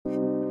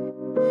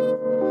Good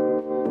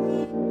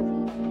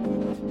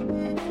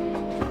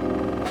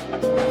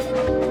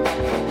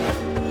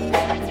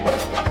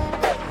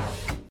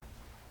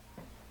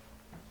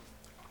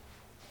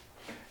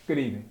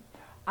evening.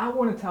 I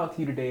want to talk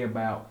to you today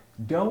about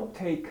don't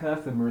take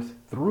customers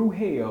through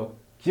hell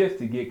just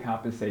to get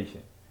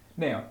compensation.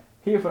 Now,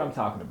 here's what I'm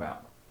talking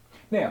about.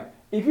 Now,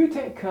 if you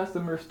take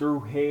customers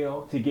through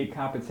hell to get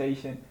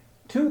compensation,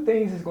 two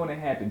things is going to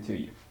happen to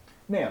you.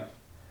 Now,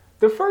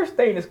 the first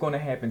thing that's going to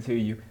happen to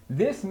you,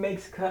 this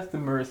makes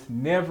customers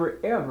never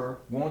ever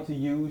want to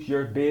use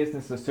your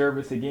business or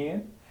service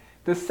again.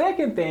 The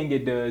second thing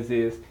it does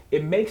is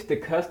it makes the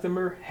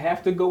customer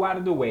have to go out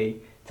of the way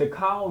to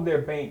call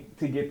their bank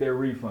to get their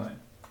refund.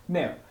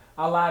 Now,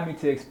 allow me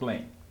to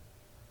explain.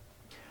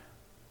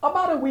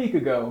 About a week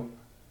ago,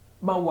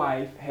 my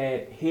wife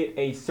had hit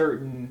a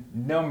certain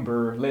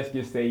number, let's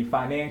just say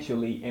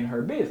financially, in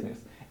her business.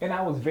 And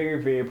I was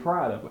very, very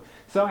proud of her.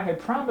 So I had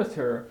promised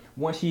her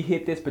once she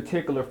hit this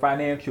particular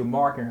financial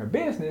mark in her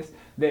business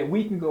that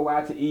we can go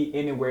out to eat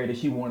anywhere that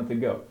she wanted to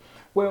go.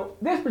 Well,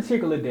 this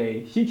particular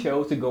day, she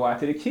chose to go out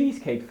to the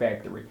Cheesecake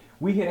Factory.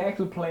 We had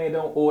actually planned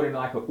on ordering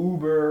like an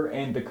Uber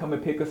and to come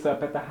and pick us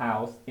up at the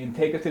house and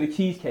take us to the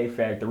Cheesecake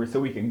Factory so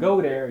we can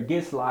go there,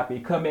 get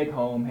sloppy, come back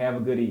home, have a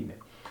good evening.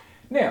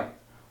 Now,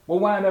 what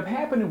wound up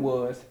happening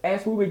was,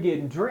 as we were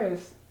getting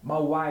dressed, my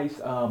wife's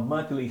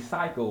monthly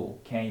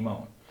cycle came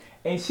on.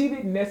 And she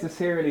didn't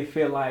necessarily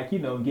feel like,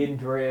 getting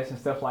dressed and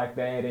stuff like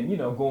that and,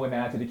 going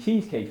down to the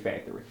Cheesecake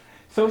Factory.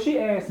 So she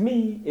asked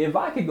me if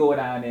I could go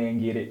down there and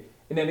get it.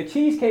 And then the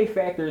Cheesecake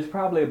Factory is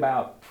probably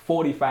about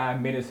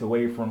 45 minutes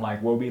away from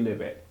like where we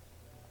live at.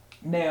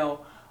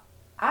 Now,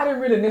 I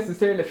didn't really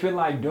necessarily feel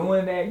like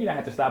doing that. I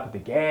had to stop at the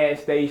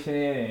gas station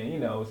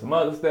and, some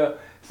other stuff.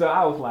 So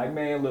I was like,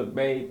 man, look,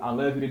 babe, I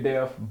love you to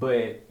death.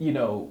 But,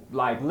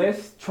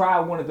 let's try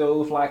one of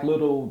those like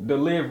little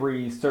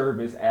delivery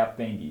service app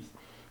thingies.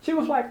 She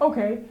was like,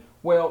 okay,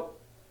 well,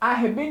 I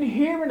had been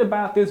hearing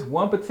about this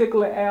one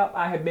particular app.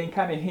 I had been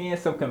kind of hearing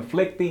some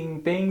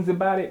conflicting things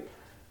about it.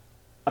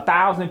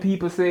 1,000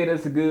 people said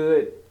it's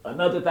good.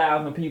 Another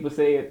 1,000 people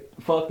said,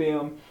 fuck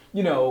them,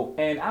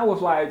 and I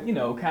was like, kind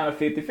of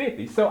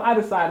 50-50. So I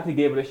decided to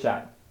give it a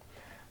shot.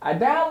 I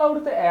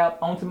downloaded the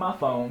app onto my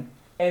phone,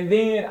 and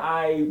then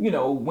I,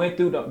 went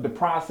through the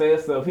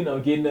process of,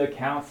 getting the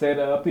account set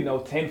up,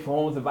 10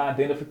 forms of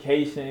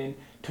identification,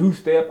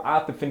 2-step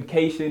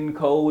authentication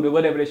code, or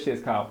whatever this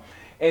shit's called.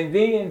 And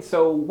then,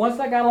 so once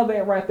I got all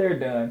that right there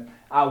done,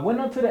 I went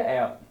onto the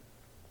app,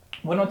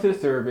 went onto the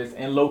service,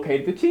 and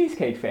located the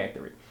Cheesecake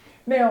Factory.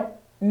 Now,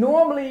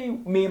 normally,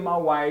 me and my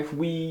wife,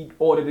 we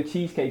order the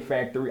Cheesecake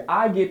Factory.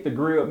 I get the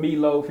grilled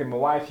meatloaf, and my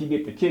wife, she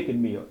get the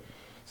chicken meal.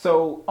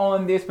 So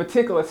on this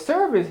particular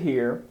service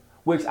here,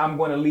 which I'm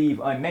going to leave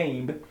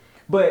unnamed,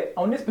 but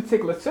on this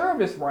particular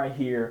service right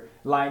here,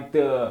 like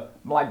my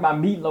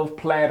meatloaf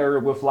platter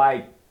was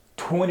like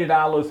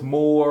 $20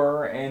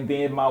 more, and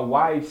then my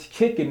wife's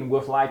chicken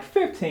was like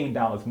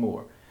 $15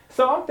 more.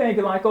 So I'm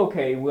thinking like,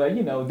 okay,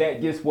 well,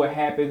 that just what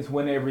happens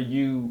whenever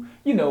you,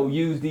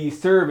 use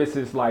these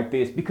services like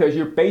this, because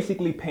you're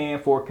basically paying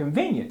for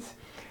convenience.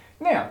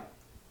 Now,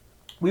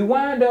 we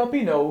wind up,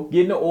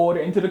 getting the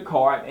order into the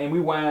cart, and we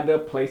wind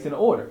up placing the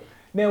order.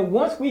 Now,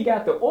 once we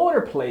got the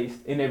order placed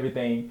and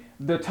everything,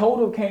 the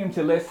total came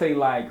to, let's say,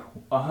 like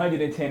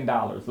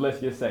 $110, let's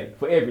just say,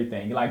 for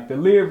everything. Like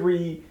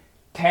delivery,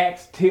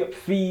 tax, tip,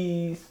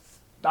 fees,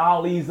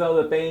 all these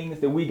other things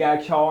that we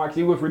got charged.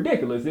 It was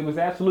ridiculous. It was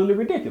absolutely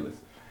ridiculous.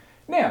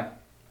 Now,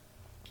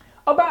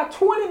 about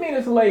 20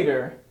 minutes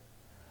later,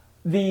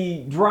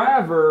 the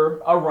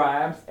driver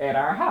arrives at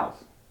our house.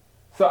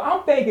 So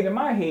I'm thinking in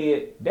my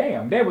head,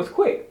 damn, that was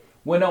quick.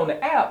 When on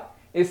the app,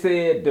 it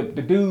said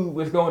the dude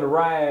was going to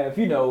arrive,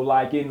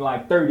 like in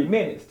like 30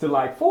 minutes to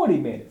like 40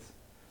 minutes.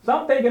 So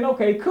I'm thinking,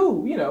 okay,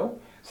 cool,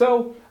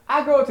 So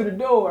I go to the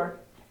door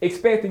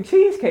expecting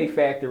Cheesecake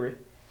Factory.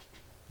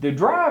 The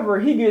driver,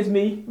 he gives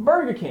me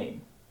Burger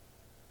King.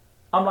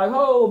 I'm like,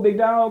 oh, big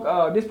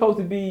dog, this supposed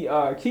to be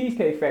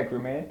Cheesecake Factory,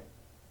 man.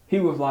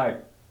 He was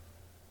like,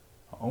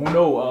 I don't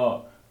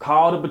know,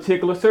 call the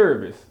particular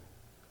service.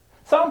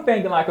 So I'm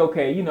thinking like,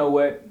 okay, you know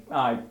what?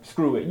 All right,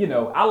 screw it.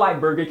 I like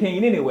Burger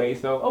King anyway,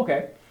 so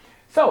okay.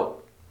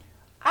 So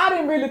I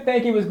didn't really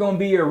think it was going to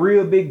be a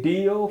real big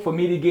deal for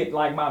me to get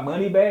like my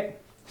money back.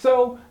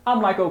 So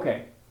I'm like,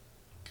 okay.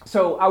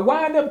 So I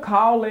wind up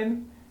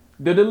calling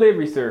the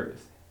delivery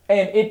service.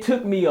 And it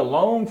took me a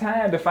long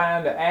time to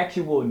find the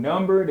actual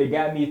number that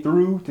got me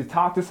through to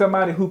talk to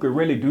somebody who could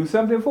really do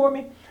something for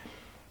me.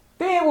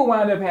 Then what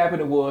wound up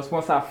happening was,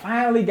 once I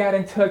finally got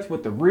in touch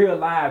with the real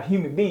live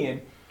human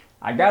being,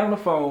 I got on the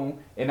phone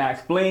and I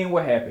explained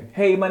what happened.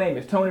 Hey, my name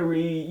is Tony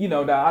Reed.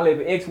 I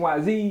live at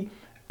XYZ.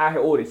 I had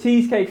ordered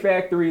Cheesecake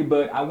Factory,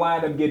 but I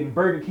wound up getting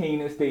Burger King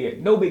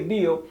instead. No big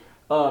deal.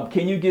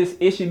 Can you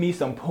just issue me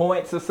some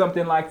points or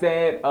something like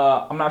that?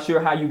 I'm not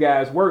sure how you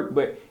guys work,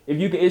 but if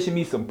you can issue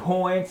me some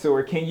points,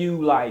 or can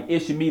you like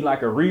issue me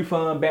like a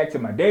refund back to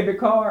my debit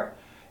card?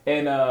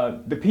 And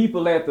the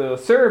people at the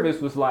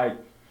service was like,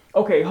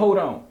 okay, hold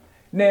on.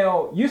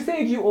 Now, you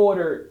said you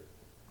ordered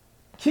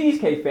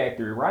Cheesecake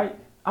Factory, right?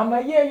 I'm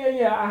like,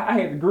 yeah. I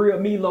had the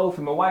grilled meatloaf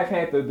and my wife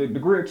had the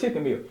grilled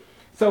chicken meal.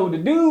 So the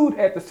dude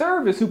at the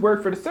service who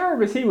worked for the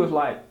service, he was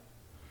like,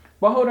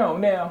 well, hold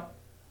on now.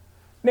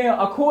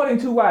 Now, according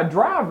to our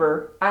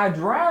driver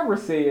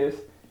says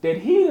that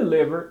he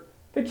delivered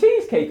the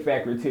Cheesecake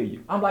Factory to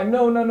you. I'm like,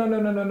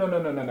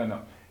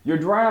 no. Your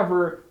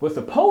driver was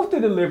supposed to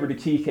deliver the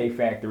Cheesecake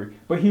Factory,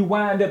 but he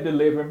wound up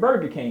delivering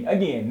Burger King.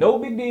 Again, no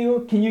big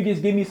deal. Can you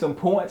just give me some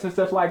points and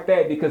stuff like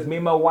that? Because me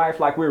and my wife,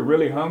 like, we're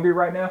really hungry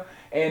right now.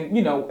 And,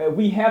 you know, if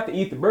we have to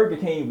eat the Burger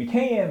King, we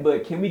can,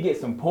 but can we get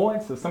some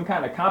points or some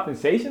kind of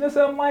compensation or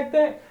something like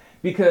that?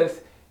 Because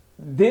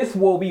this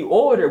will be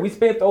ordered. We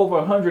spent over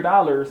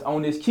 $100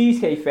 on this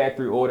Cheesecake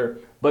Factory order,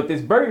 but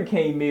this Burger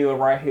King meal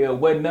right here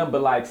wasn't number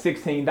like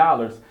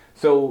 $16.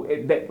 So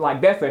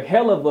that's a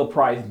hell of a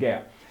price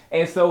gap.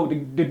 And so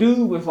the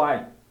dude was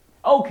like,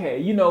 okay,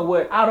 you know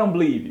what? I don't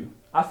believe you.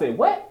 I said,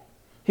 what?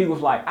 He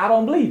was like, I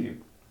don't believe you.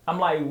 I'm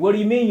like, what do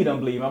you mean you don't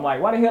believe me? I'm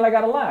like, why the hell I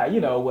gotta lie?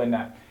 You know,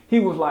 whatnot. He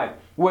was like,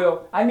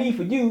 well, I need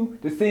for you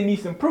to send me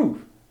some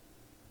proof.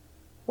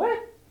 What?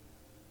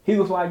 He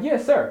was like,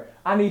 yes, sir.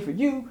 I need for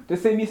you to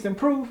send me some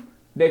proof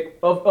that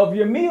of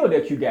your meal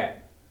that you got.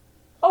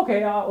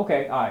 Okay, all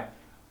right.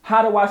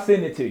 How do I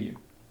send it to you?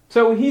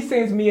 So he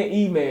sends me an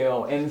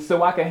email, and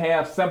so I can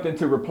have something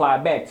to reply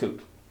back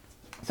to.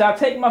 So I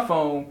take my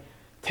phone,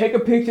 take a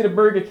picture of the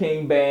Burger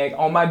King bag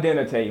on my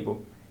dinner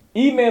table,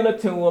 email it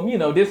to him. You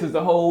know, this is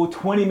the whole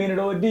 20-minute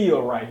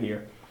ordeal right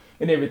here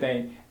and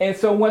everything. And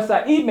so once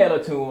I email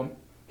it to him,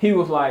 he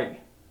was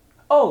like,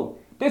 oh,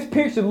 this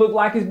picture looked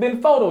like it's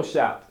been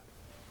photoshopped.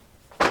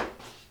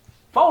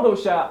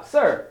 Photoshop,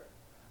 sir.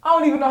 I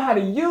don't even know how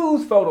to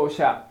use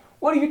Photoshop.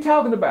 What are you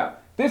talking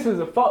about? This is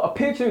a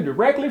picture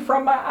directly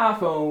from my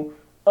iPhone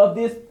of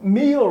this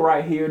meal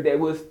right here that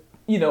was,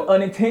 you know,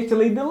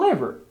 unintentionally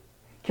delivered.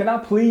 Can I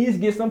please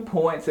get some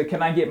points, or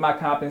can I get my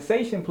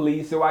compensation,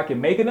 please, so I can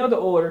make another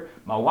order?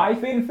 My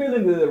wife ain't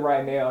feeling good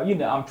right now. You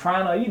know, I'm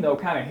trying to, you know,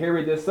 kind of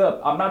hurry this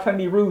up. I'm not trying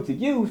to be rude to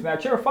you. It's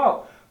not your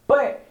fault.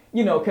 But,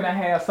 you know, can I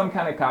have some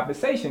kind of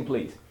compensation,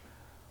 please?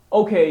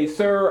 Okay,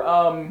 sir,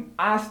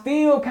 I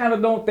still kind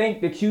of don't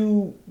think that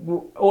you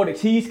ordered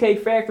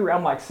Cheesecake Factory.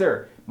 I'm like,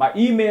 sir, my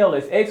email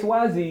is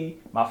XYZ.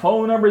 My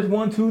phone number is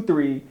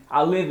 123.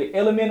 I live at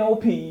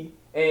LMNOP,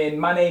 and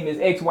my name is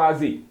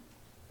XYZ.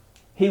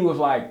 He was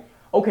like,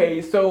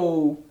 okay,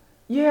 so,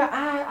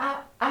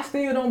 yeah, I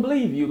still don't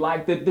believe you.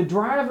 Like, the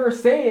driver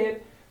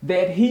said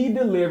that he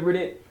delivered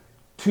it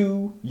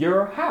to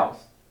your house,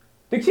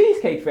 the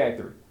Cheesecake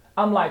Factory.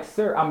 I'm like,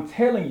 sir, I'm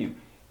telling you,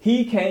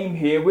 he came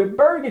here with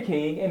Burger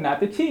King and not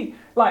the cheese.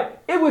 Like,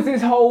 it was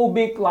this whole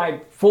big,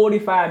 like,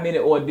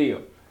 45-minute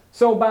ordeal.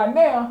 So by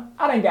now,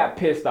 I done got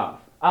pissed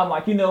off. I'm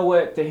like, you know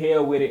what, to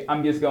hell with it.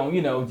 I'm just going to,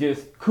 you know,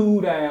 just cool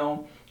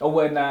down or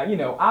whatnot. You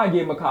know, I'll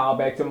give him a call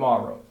back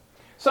tomorrow.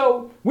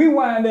 So we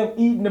wind up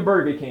eating the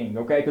Burger King,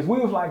 okay? Because we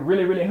was like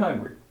really, really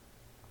hungry.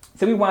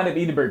 So we wind up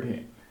eating the Burger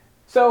King.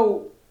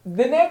 So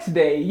the next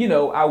day, you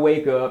know, I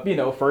wake up, you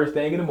know, first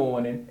thing in the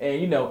morning.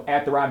 And, you know,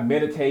 after I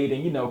meditate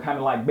and, you know, kind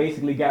of like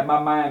basically got my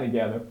mind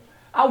together,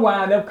 I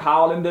wind up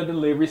calling the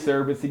delivery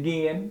service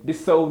again.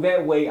 Just so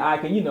that way I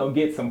can, you know,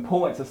 get some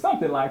points or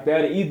something like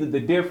that. Or either the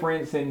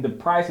difference in the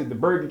price of the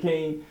Burger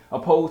King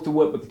opposed to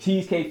what the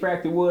Cheesecake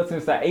Factory was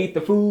since I ate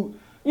the food.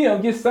 You know,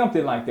 just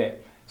something like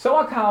that. So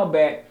I called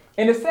back.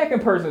 And the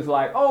second person's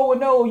like, oh,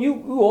 no, you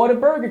ordered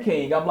Burger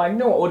King. I'm like,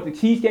 no, I ordered the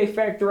Cheesecake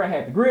Factory. I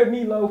had the grilled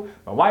meatloaf.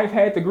 My wife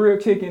had the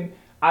grilled chicken.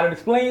 I done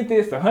explained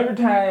this 100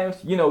 times,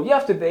 you know,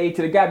 yesterday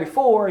to the guy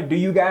before. Do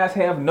you guys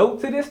have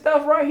notes of this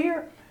stuff right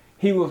here?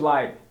 He was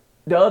like,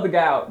 the other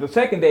guy, the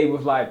second day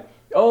was like,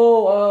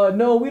 oh,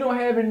 no, we don't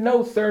have any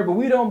notes, sir, but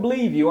we don't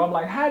believe you. I'm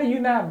like, how do you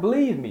not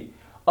believe me?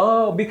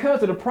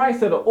 Because of the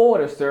price of the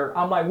order, sir.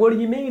 I'm like, what do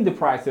you mean the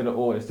price of the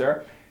order,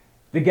 sir?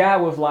 The guy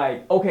was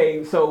like,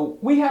 okay, so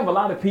we have a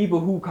lot of people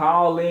who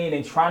call in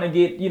and trying to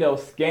get, you know,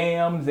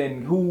 scams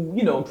and who,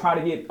 you know, try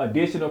to get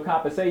additional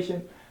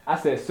compensation. I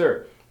said,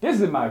 sir,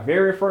 this is my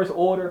very first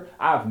order.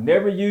 I've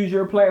never used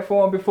your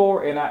platform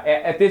before. And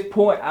at this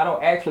point, I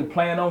don't actually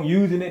plan on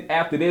using it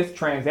after this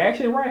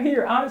transaction right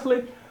here,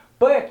 honestly.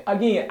 But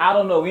again, I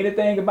don't know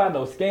anything about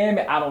no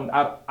scamming.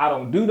 I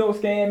don't do no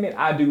scamming.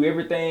 I do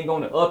everything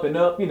on the up and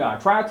up. You know, I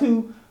try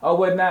to or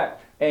whatnot.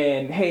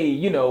 And hey,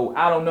 you know,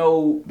 I don't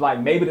know,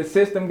 like maybe the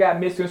system got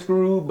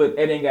misconstrued, but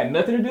it ain't got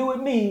nothing to do with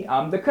me.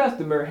 I'm the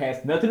customer,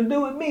 has nothing to do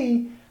with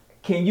me.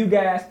 Can you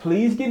guys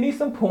please give me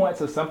some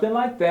points or something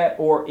like that,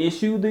 or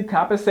issue the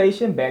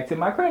compensation back to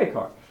my credit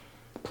card?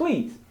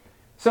 Please.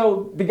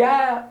 So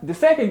the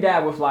second guy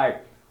was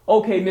like,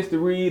 okay,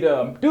 Mr. Reed,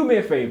 do me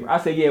a favor. I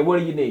said, yeah, what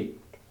do you need?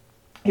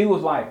 He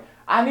was like,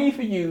 I need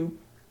for you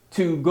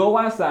to go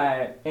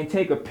outside and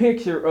take a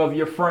picture of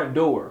your front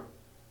door.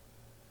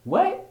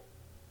 What?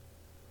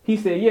 He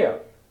said, yeah,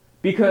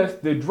 because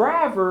the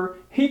driver,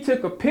 he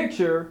took a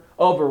picture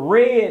of a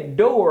red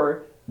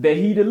door that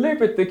he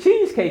delivered the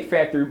Cheesecake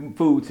Factory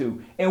food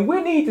to. And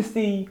we need to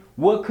see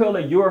what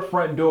color your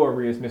front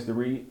door is, Mr.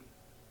 Reed.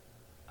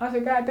 I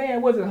said, God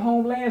damn, was it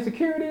Homeland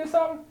Security or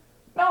something?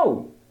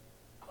 No.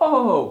 Oh,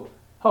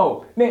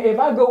 ho. Now, if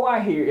I go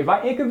out here, if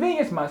I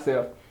inconvenience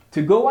myself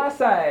to go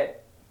outside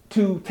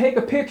to take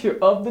a picture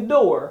of the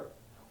door,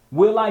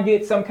 will I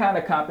get some kind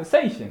of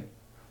compensation?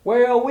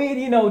 Well,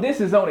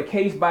 this is on a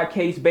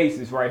case-by-case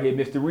basis right here,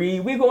 Mr.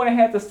 Reed. We're going to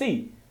have to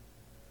see.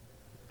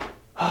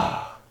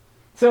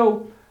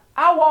 So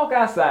I walk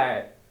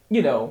outside,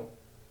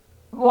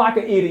 like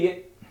an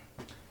idiot,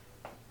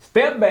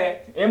 step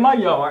back in my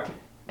yard,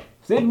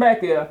 sit back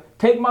there,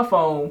 take my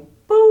phone,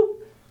 boop,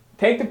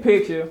 take the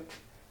picture.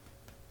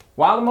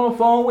 While I'm on the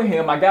phone with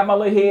him, I got my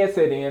little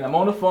headset in. I'm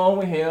on the phone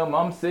with him.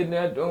 I'm sitting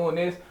there doing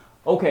this.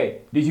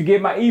 Okay, did you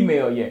get my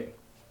email yet?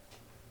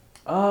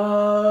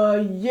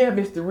 Yeah,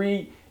 Mr.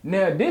 Reed.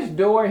 Now, this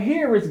door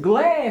here is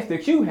glass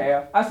that you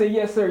have. I said,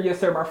 yes,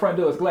 sir. My front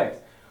door is glass.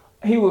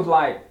 He was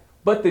like,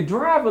 but the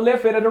driver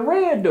left it at a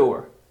red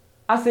door.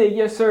 I said,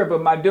 yes, sir,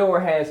 but my door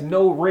has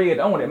no red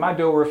on it. My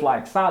door is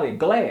like solid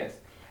glass.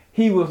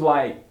 He was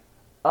like,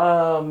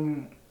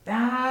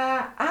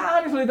 I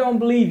honestly don't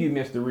believe you,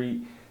 Mr.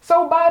 Reed.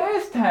 So by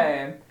this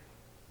time,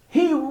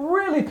 he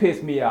really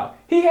pissed me off.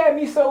 He had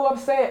me so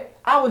upset,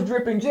 I was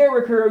dripping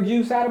Jerry curl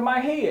juice out of my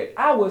head.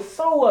 I was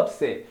so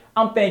upset.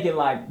 I'm thinking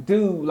like,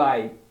 dude,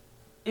 like,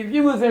 if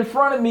you was in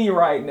front of me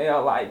right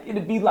now, like,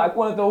 it'd be like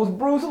one of those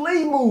Bruce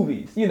Lee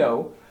movies,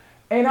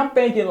 And I'm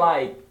thinking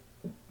like,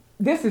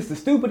 this is the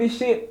stupidest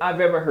shit I've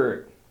ever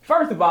heard.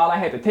 First of all, I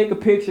had to take a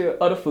picture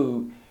of the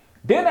food.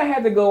 Then I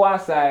had to go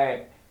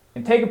outside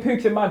and take a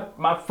picture of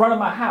my front of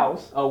my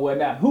house or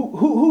whatnot.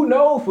 Who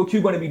knows what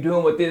you're going to be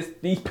doing with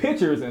these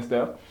pictures and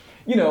stuff.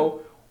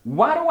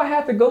 Why do I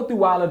have to go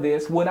through all of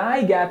this when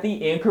I got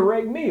the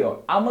incorrect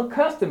meal? I'm a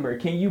customer.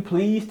 Can you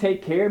please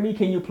take care of me?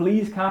 Can you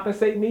please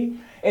compensate me?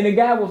 And the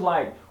guy was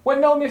like, well,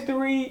 no, Mr.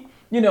 Reed,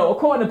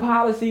 according to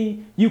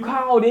policy, you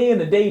called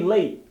in a day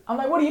late. I'm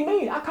like, what do you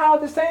mean? I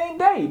called the same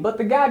day. But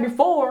the guy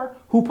before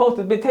who supposed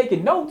to have been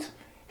taking notes,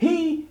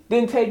 he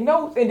didn't take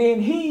notes, and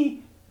then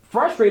he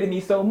frustrated me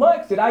so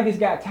much that I just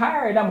got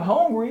tired. I'm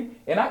hungry,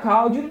 and I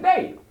called you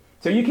today.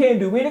 So you can't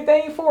do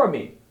anything for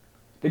me.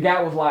 The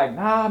guy was like,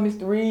 nah,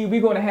 Mr. Reed, we're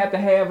going to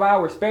have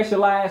our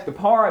specialized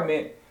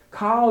department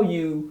call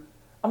you.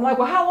 I'm like,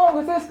 well, how long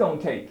is this going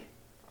to take?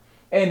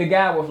 And the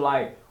guy was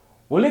like,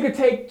 well, it could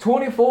take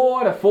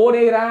 24 to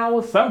 48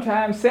 hours,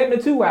 sometimes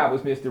 72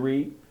 hours, Mr.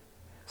 Reed.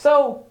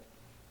 So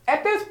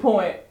at this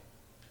point,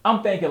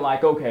 I'm thinking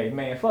like, okay,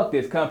 man, fuck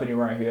this company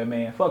right here,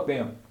 man. Fuck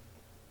them.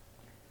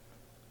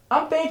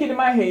 I'm thinking in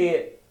my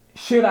head,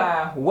 should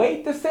I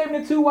wait the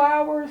 72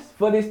 hours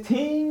for this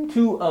team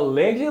to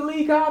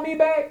allegedly call me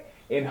back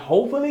and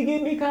hopefully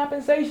give me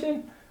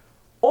compensation?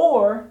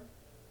 Or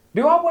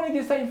do I want to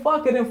just say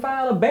fuck it and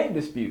file a bank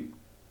dispute?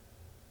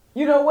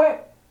 You know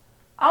what?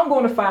 I'm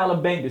going to file a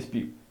bank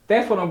dispute.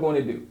 That's what I'm going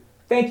to do.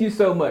 Thank you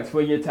so much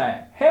for your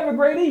time. Have a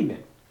great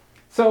evening.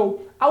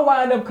 So I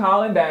wind up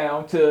calling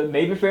down to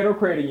Navy Federal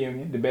Credit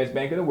Union, the best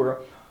bank in the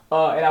world.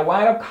 And I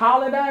wind up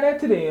calling down there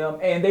to them,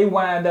 and they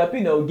wind up,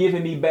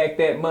 giving me back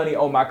that money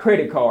on my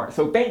credit card.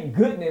 So thank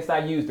goodness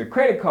I used the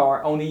credit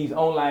card on these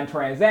online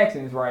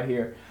transactions right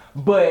here.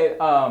 But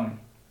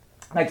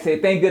like I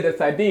said, thank goodness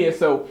I did.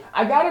 So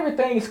I got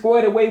everything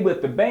squared away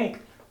with the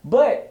bank,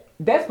 but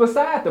that's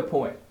beside the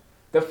point.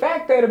 The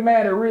fact of the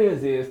matter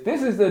is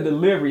this is a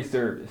delivery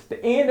service.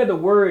 The end of the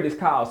word is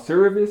called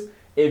service.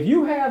 If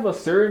you have a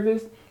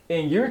service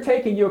and you're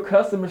taking your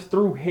customers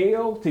through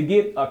hell to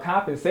get a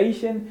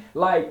compensation,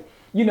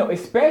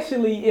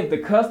 especially if the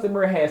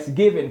customer has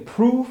given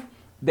proof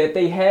that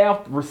they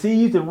have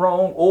received the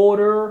wrong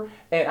order,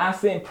 and I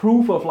sent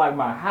proof of like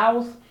my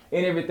house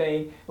and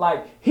everything,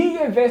 like he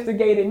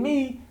investigated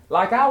me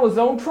like I was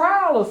on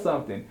trial or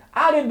something.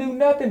 I didn't do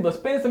nothing but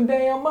spend some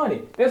damn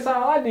money. That's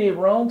all I did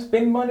wrong,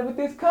 spend money with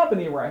this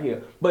company right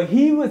here. But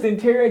he was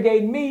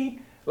interrogating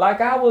me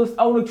like I was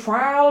on a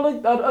trial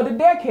of the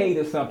decade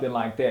or something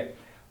like that.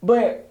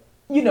 But,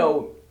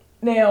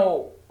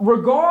 now,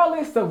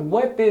 regardless of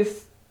what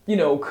this,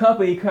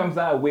 company comes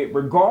out with,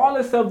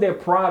 regardless of their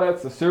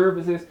products or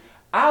services,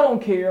 I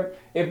don't care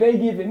if they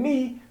giving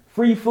me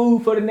free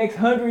food for the next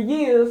 100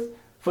 years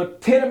for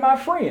 10 of my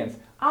friends.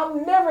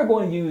 I'm never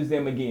going to use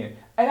them again.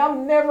 And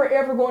I'm never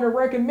ever going to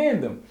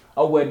recommend them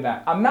or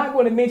whatnot. I'm not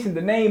going to mention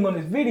the name on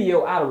this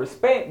video out of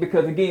respect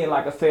because, again,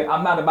 like I said,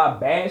 I'm not about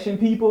bashing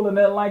people or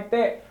nothing like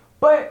that.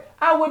 But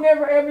I would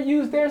never ever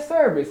use their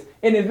service.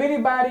 And if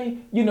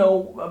anybody,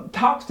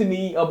 talks to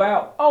me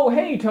about, oh,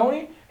 hey,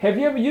 Tony, have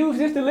you ever used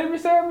this delivery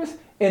service?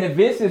 And if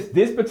this is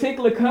this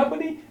particular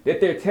company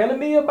that they're telling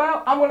me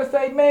about, I'm going to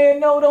say,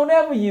 man, no, don't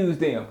ever use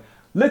them.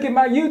 Look at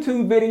my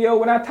YouTube video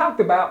when I talked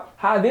about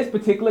how this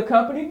particular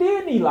company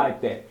did me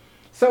like that.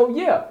 So,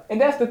 yeah, and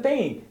that's the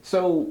thing.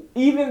 So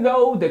even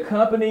though the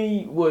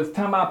company was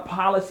talking about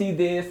policy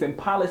this and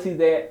policy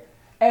that,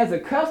 as a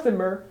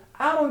customer,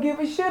 I don't give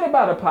a shit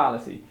about a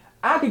policy.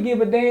 I could give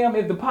a damn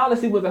if the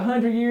policy was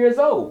 100 years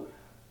old.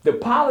 The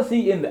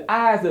policy in the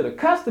eyes of the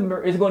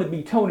customer is going to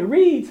be Tony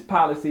Reed's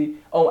policy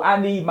on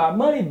I need my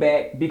money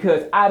back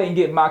because I didn't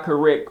get my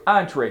correct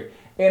entree.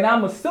 And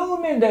I'm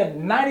assuming that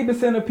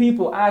 90% of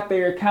people out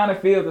there kind of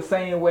feel the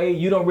same way.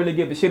 You don't really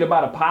give a shit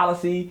about a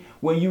policy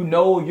when you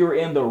know you're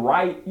in the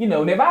right. You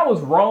know, and if I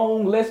was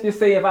wrong, let's just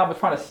say if I was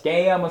trying to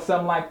scam or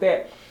something like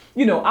that,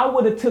 you know, I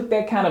would have took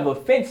that kind of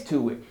offense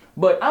to it.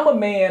 But I'm a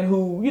man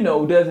who, you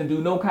know, doesn't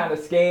do no kind of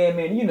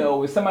scamming. You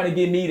know, if somebody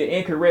give me the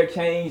incorrect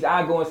change,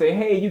 I go and say,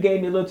 hey, you gave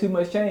me a little too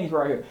much change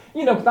right here.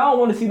 You know, because I don't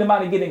want to see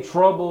somebody get in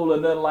trouble or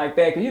nothing like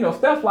that. Because, you know,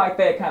 stuff like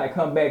that kind of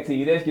come back to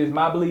you. That's just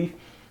my belief.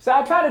 So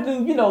I try to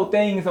do, you know,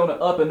 things on the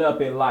up and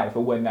up in life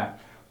or whatnot.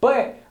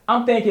 But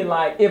I'm thinking,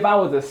 like, if I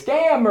was a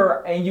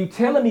scammer and you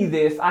telling me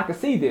this, I could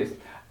see this.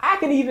 I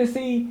could even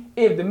see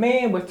if the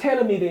man was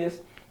telling me this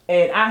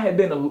and I had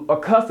been a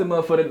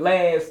customer for the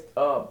last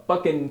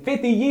fucking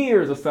 50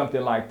 years or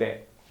something like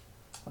that.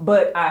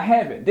 But I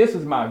haven't. This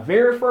was my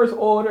very first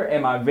order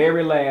and my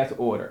very last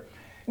order.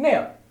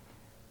 Now,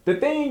 the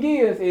thing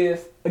is,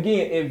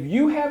 again, if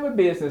you have a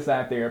business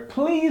out there,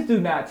 please do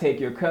not take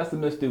your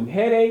customers through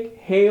headache,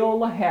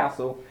 hell, or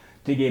hassle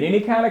to get any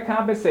kind of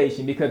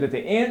compensation, because at the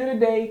end of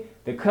the day,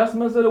 the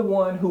customers are the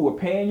one who are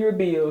paying your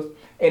bills,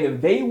 and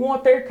if they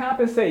want their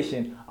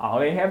compensation, all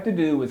they have to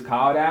do is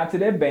call down to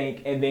their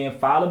bank and then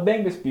file a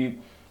bank dispute,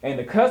 and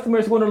the customer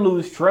is going to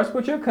lose trust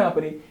with your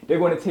company. They're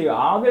going to tell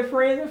all their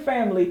friends and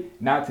family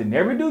not to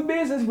never do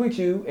business with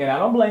you, and I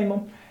don't blame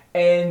them.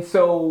 And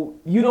so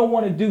you don't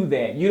want to do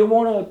that. You don't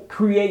want to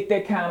create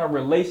that kind of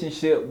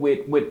relationship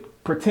with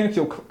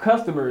potential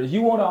customers.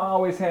 You want to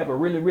always have a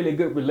really, really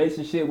good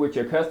relationship with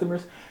your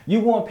customers. You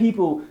want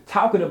people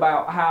talking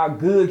about how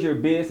good your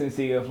business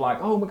is. Like,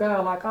 oh my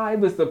God, like, oh, it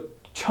was the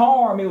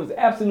charm. It was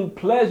absolute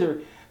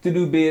pleasure to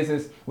do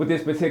business with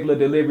this particular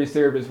delivery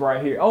service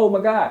right here. Oh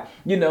my God,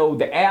 you know,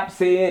 the app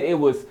said it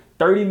was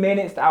 30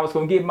 minutes, I was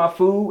going to get my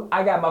food.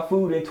 I got my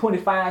food in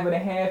 25 and a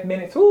half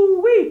minutes.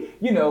 Ooh-wee.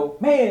 You know,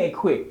 man, they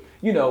quick.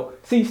 You know,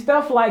 see,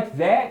 stuff like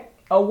that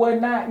or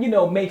whatnot, you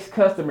know, makes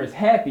customers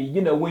happy,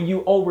 you know, when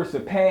you over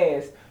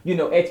surpass, you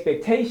know,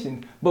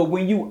 expectations. But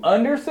when you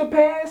under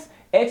surpass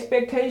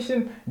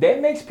expectation,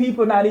 that makes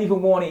people not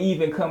even want to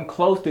even come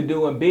close to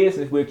doing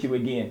business with you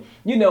again.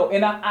 You know,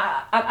 and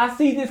I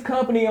see this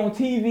company on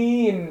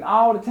TV and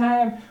all the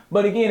time.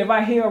 But again, if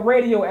I hear a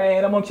radio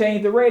ad, I'm going to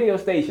change the radio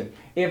station.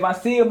 If I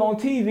see them on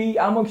TV,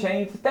 I'm going to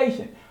change the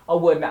station or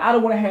whatnot. I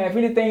don't want to have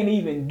anything to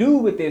even do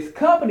with this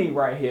company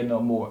right here no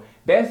more.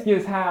 That's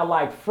just how,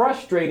 like,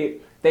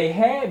 frustrated they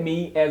had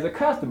me as a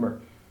customer.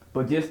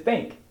 But just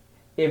think,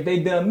 if they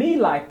done me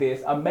like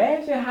this,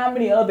 imagine how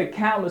many other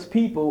countless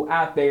people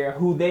out there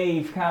who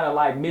they've kind of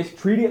like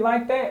mistreated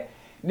like that.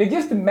 Now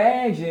just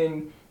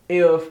imagine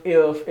if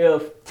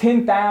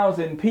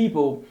 10,000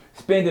 people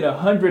spending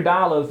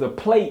 $100 a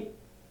plate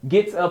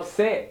gets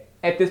upset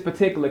at this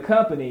particular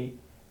company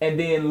and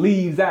then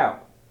leaves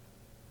out.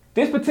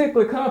 This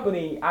particular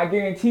company, I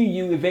guarantee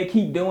you, if they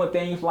keep doing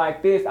things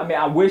like this, I mean,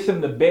 I wish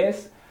them the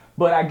best,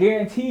 but I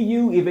guarantee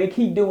you, if they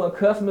keep doing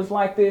customers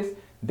like this,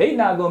 they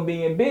not going to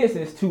be in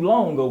business too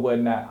long or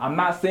whatnot. I'm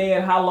not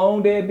saying how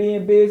long they'll be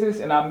in business,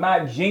 and I'm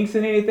not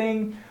jinxing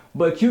anything,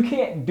 but you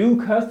can't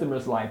do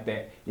customers like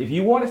that. If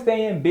you want to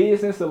stay in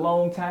business a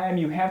long time,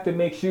 you have to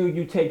make sure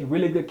you take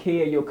really good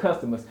care of your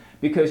customers,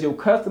 because your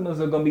customers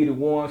are going to be the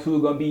ones who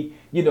are going to be,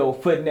 you know,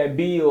 footing that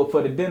bill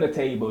for the dinner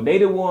table. They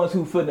the ones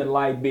who footing the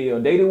light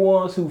bill. They the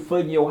ones who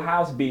footing your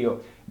house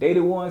bill. They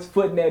the ones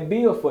footing that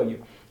bill for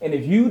you. And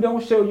if you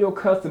don't show your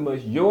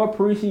customers your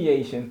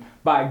appreciation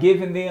by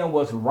giving them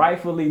what's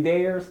rightfully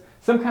theirs,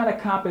 some kind of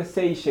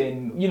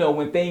compensation, you know,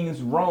 when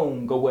things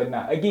wrong or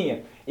whatnot.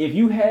 Again, if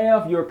you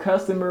have your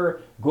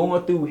customer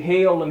going through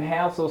hell and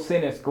hassle,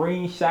 sending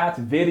screenshots,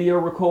 video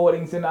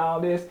recordings and all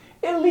this,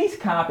 at least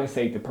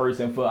compensate the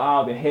person for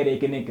all the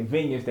headache and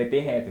inconvenience that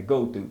they had to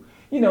go through.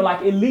 You know,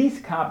 like, at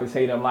least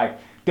compensate them. Like,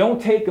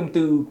 don't take them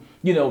through,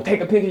 you know,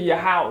 take a picture of your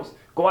house,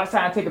 go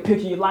outside and take a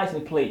picture of your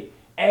license plate,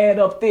 add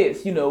up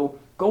this, you know,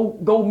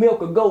 go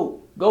milk a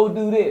goat, go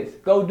do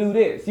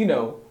this, you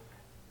know.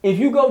 If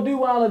you go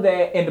do all of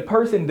that and the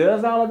person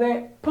does all of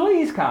that,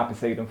 please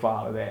compensate them for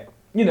all of that.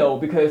 You know,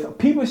 because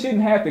people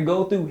shouldn't have to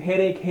go through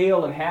headache,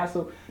 hell, and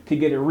hassle to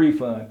get a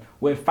refund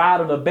when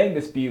filing a bank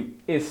dispute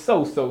is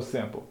so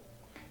simple.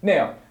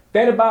 Now,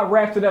 that about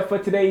wraps it up for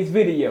today's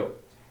video.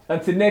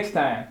 Until next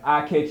time,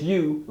 I'll catch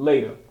you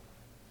later.